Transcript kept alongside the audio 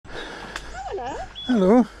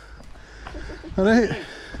Hello. Alright.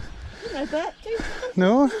 Hello, Bert.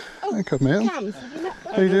 No, I think I've met him. Cams, have you met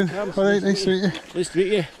Bert? How you doing? Alright, nice to meet you. Nice to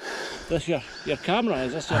meet you. This your camera,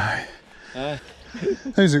 is this your? Aye.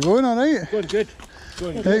 How's it going, alright? Going good.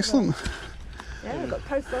 Going good. Excellent. Yeah, we've got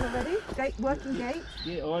posts on already. Gate, working gate.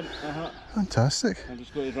 Gate on. Fantastic. I'm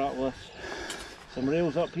just going to rattle with some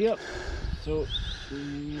rails up here. So.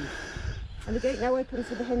 And the gate now opens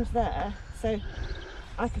with the hinge there, so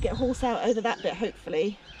I could get a horse out over that bit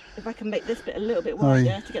hopefully, if I can make this bit a little bit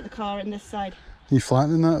wider to get the car in this side. Are you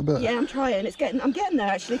flattening that a bit? Yeah, I'm trying. I'm getting there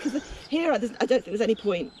actually, because here I don't think there's any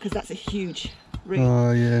point, because that's a huge route.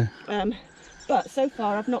 Oh yeah. But so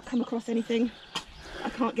far I've not come across anything I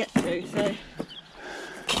can't get through, so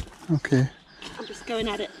Okay. I'm just going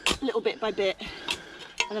at it little bit by bit,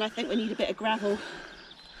 and then I think we need a bit of gravel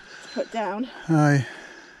to put down. Aye.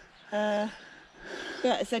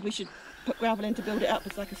 Bert said we should put gravel in to build it up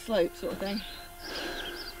as like a slope sort of thing.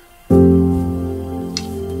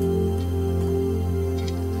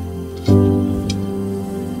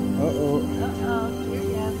 Uh-oh. Uh-oh, here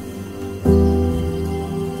we go.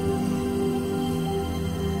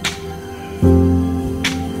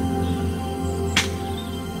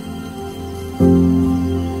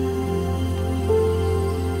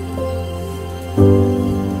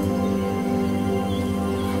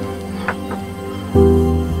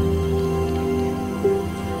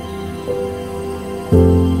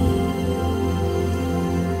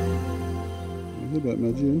 A bit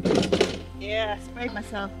midgy. Yeah, I sprayed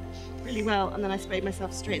myself really well, and then I sprayed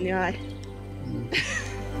myself straight in the eye.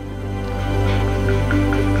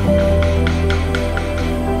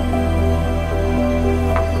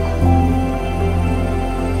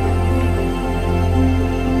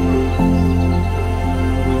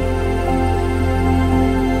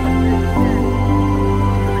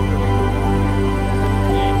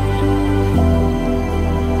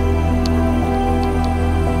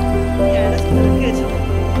 Yeah, that's gonna look good.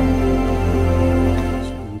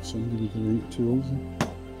 Somebody with the right tools.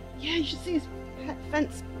 Yeah, you should see his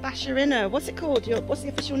fence basher inner. What's it called? What's the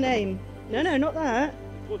official name? No, not that.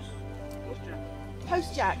 Post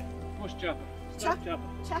Post jack. chopper.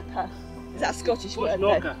 Chapper. Is that a Scottish Post word?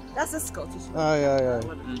 knocker. No, that's a Scottish word. Aye.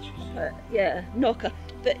 11 inches. Yeah, knocker.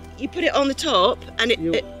 But you put it on the top and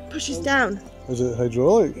it pushes down. Is it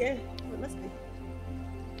hydraulic? Yeah, well, it must be.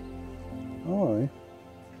 Oh aye.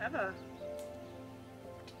 Clever.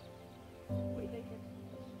 What are you thinking?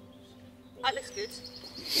 That looks good.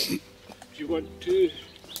 Do you want two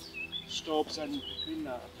stops in between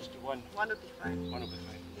that, or just the one? One would be fine. One will be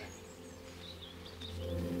fine. Yeah.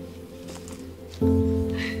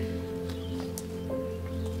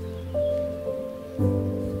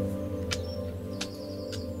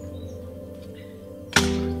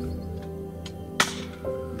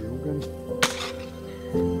 Yogan.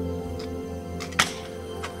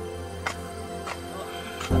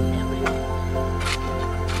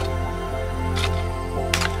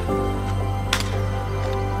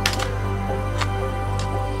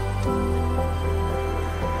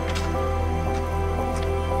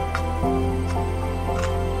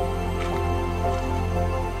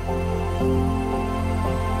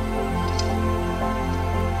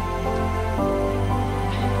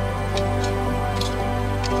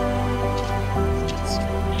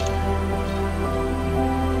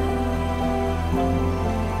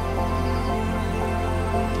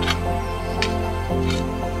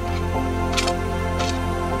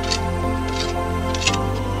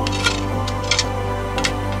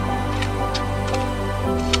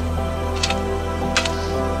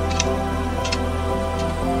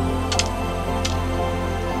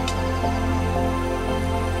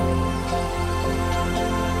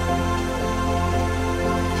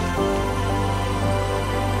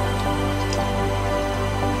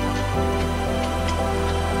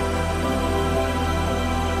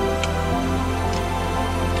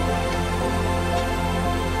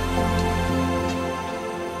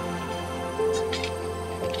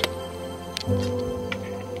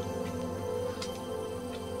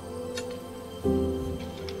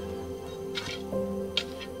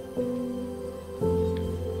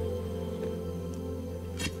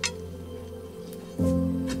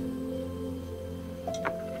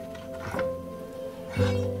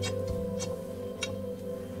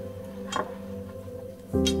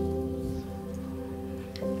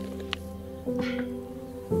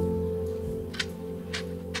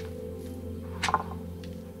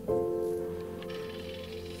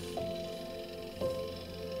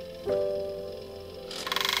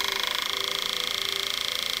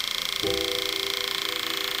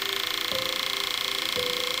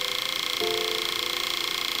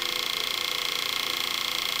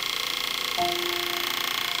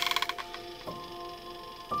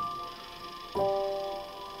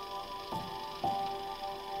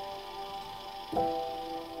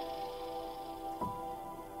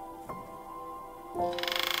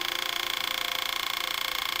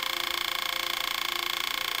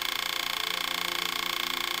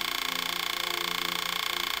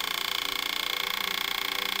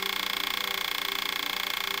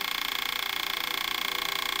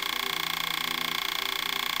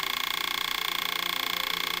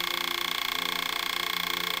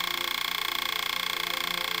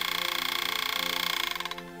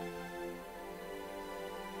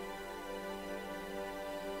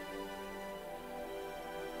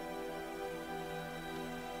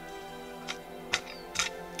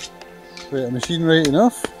 Wait, a machine right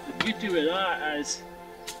enough? The beauty with that is,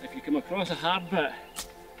 if you come across a hard bit,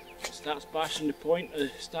 it starts bashing the point of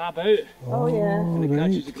the stab out, Oh yeah. and it right.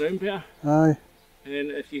 catches the ground better. Aye.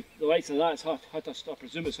 And if you, the likes of that, it's hot I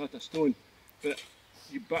presume it's hot a stone, but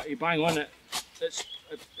you bang on it,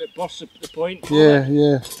 it bursts the point, Yeah,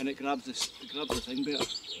 yeah. and it grabs the thing better.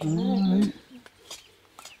 Alright.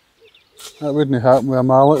 That wouldn't happen with a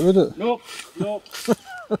mallet, would it? Nope, nope.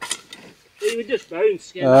 It would just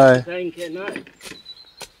bounce, get Aye. the thing, getting that.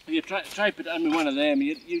 If you try put it in with one of them,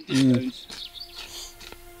 you just bounce.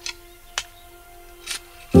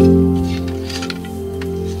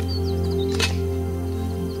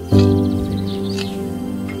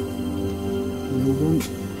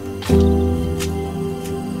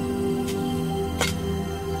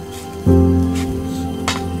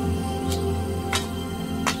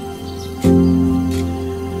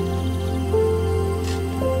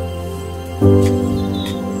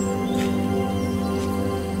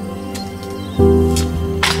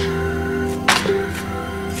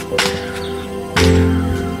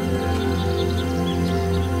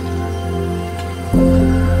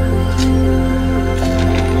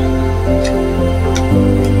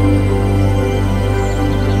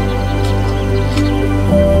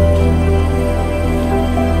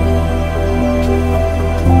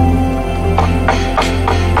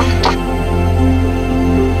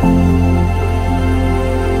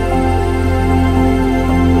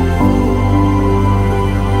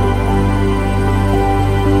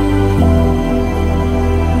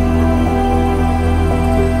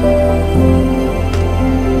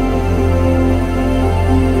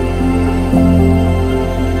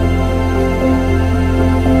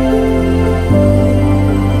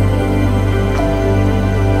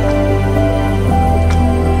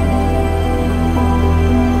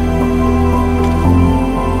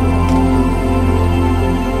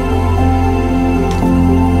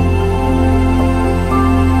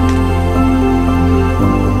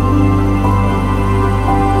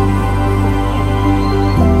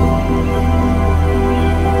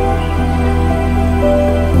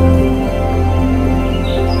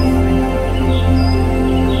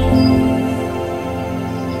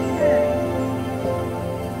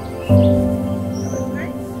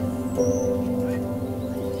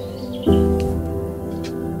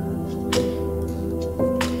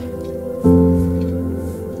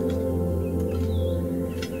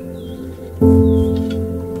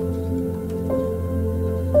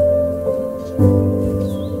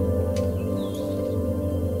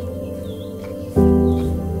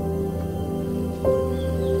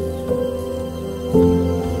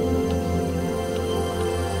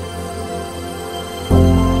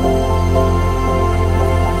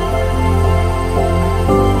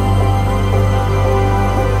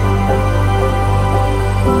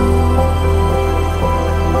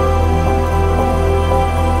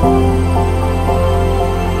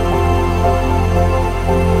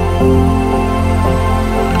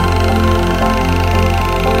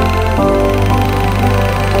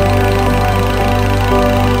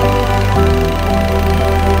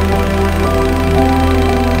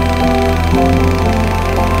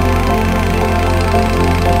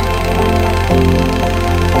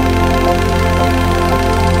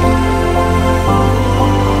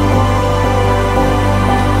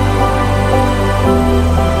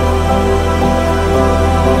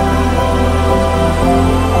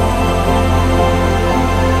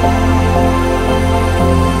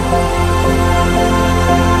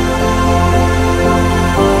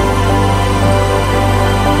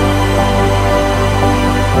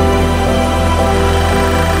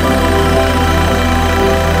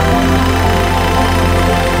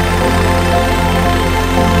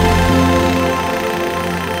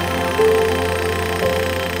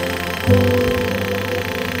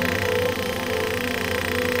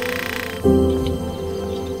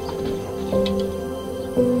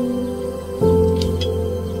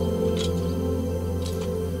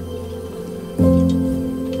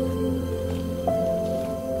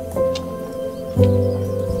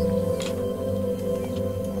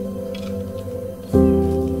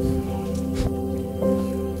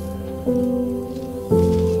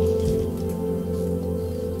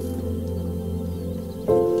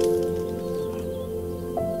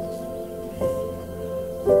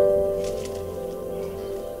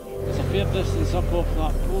 distance up off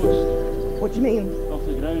that post. What do you mean? Off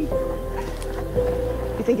the ground.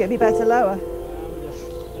 You think it'd be better lower?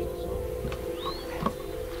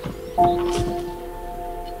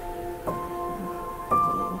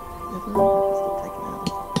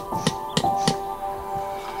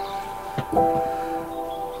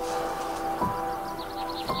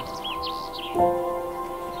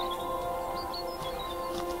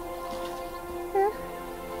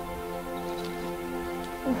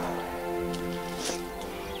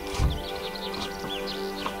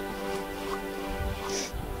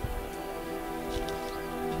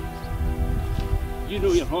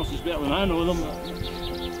 know your horses better than I know them.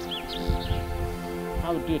 I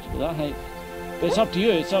would do it to that height. But it's up to you,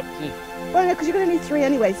 it's up to... Well, no, because you're going to need 3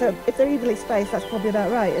 anyway, so if they're evenly spaced, that's probably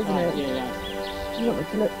about right, isn't it? Yeah. You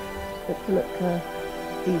want them to look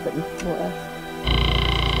even, more or less.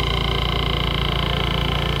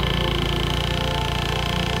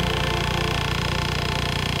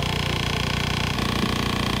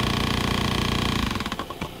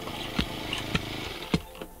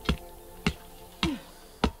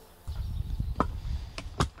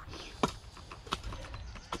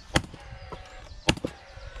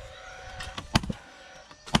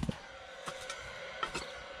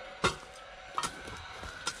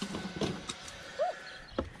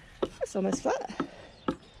 It's almost flat.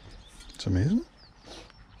 It's amazing.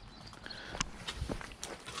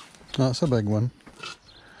 That's a big one.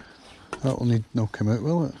 That will need no come out,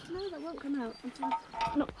 will it? No, that won't come out until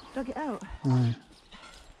I've not dug it out. Aye.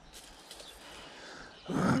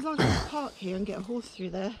 As long as I can park here and get a horse through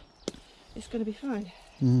there, it's going to be fine.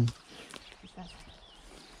 Mm.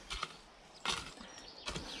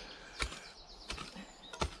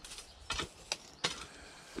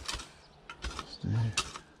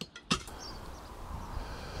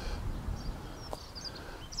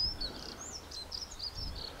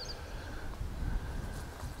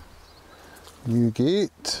 New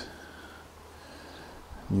gate,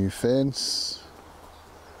 new fence,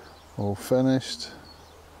 all finished.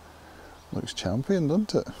 Looks champion,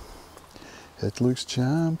 doesn't it? It looks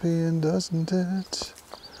champion, doesn't it?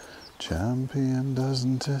 Champion,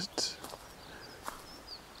 doesn't it?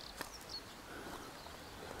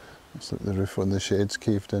 Looks like the roof on the shed's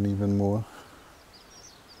caved in even more.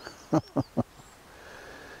 And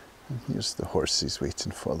here's the horses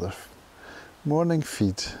waiting for their morning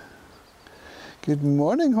feed. Good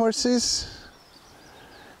morning, horses.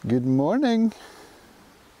 Good morning.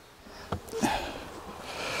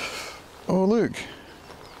 Oh, look.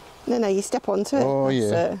 No, you step onto it. Oh,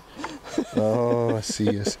 yeah. Oh, I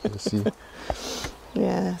see, I see.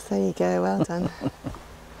 Yeah, there you go, well done.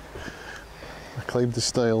 I climbed the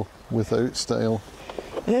stile without style.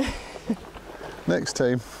 Next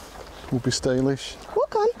time, we'll be stylish.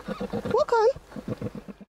 Walk on, walk on.